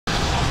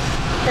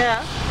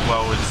Yeah.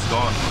 Well, it's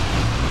gone.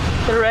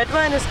 The red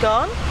wine is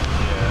gone?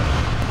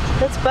 Yeah.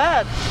 That's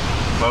bad.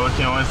 But we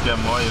can always get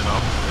more, you know.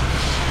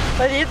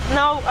 But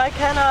now I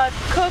cannot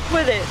cook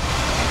with it.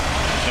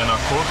 You cannot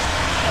cook.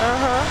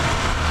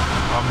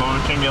 But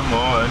we can get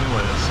more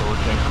anyway, so we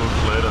can cook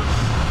later.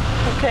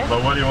 Okay.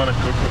 But what do you want to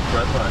cook with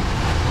red wine?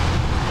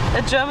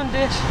 A German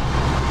dish.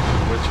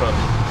 Which one?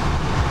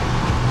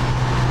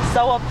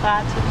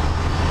 Sauerbraten.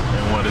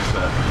 And what is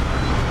that?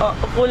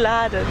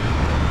 Rouladen.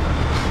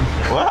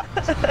 What?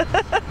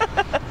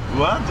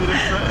 What did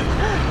it say?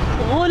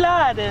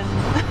 Rouladen.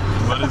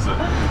 What is it?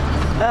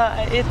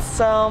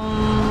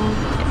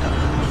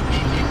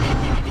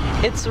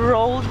 It's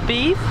rolled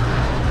beef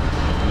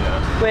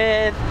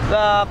with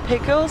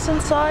pickles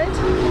inside,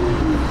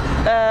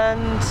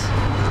 and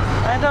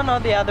I don't know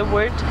the other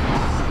word.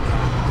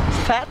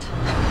 Fat.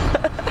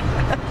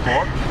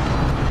 Pork?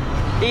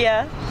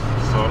 Yeah.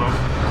 Sort of.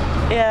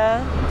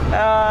 Yeah.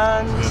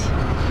 And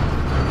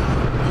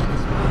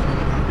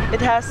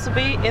it has to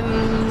be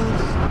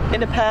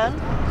in a pan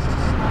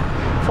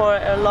for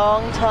a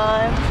long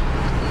time.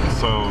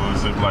 So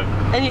is it like...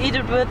 And you eat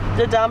it with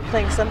the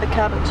dumplings and the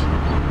cabbage.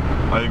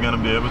 Are you gonna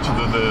be able to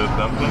do the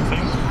dumpling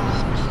thing?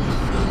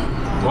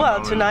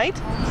 Well, tonight?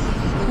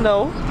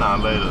 No. Nah,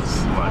 later,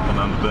 like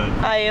another day.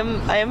 I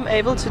am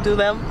able to do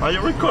them. Are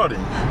you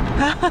recording?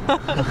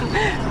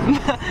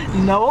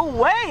 No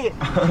way!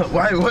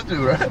 Why would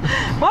you, right?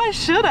 Why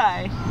should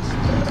I?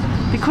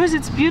 Because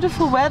it's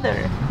beautiful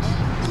weather.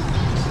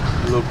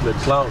 Look, the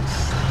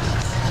clouds.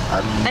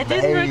 Amazing. I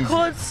didn't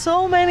record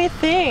so many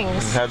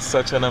things. We had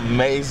such an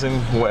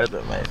amazing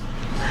weather, man.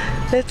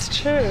 That's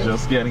true.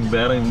 Just getting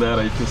better and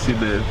better if you see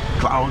the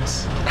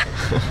clouds.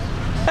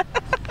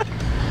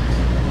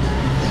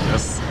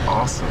 Just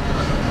awesome.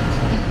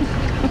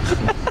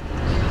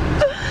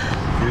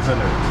 Isn't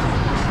it?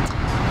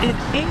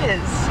 It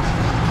is.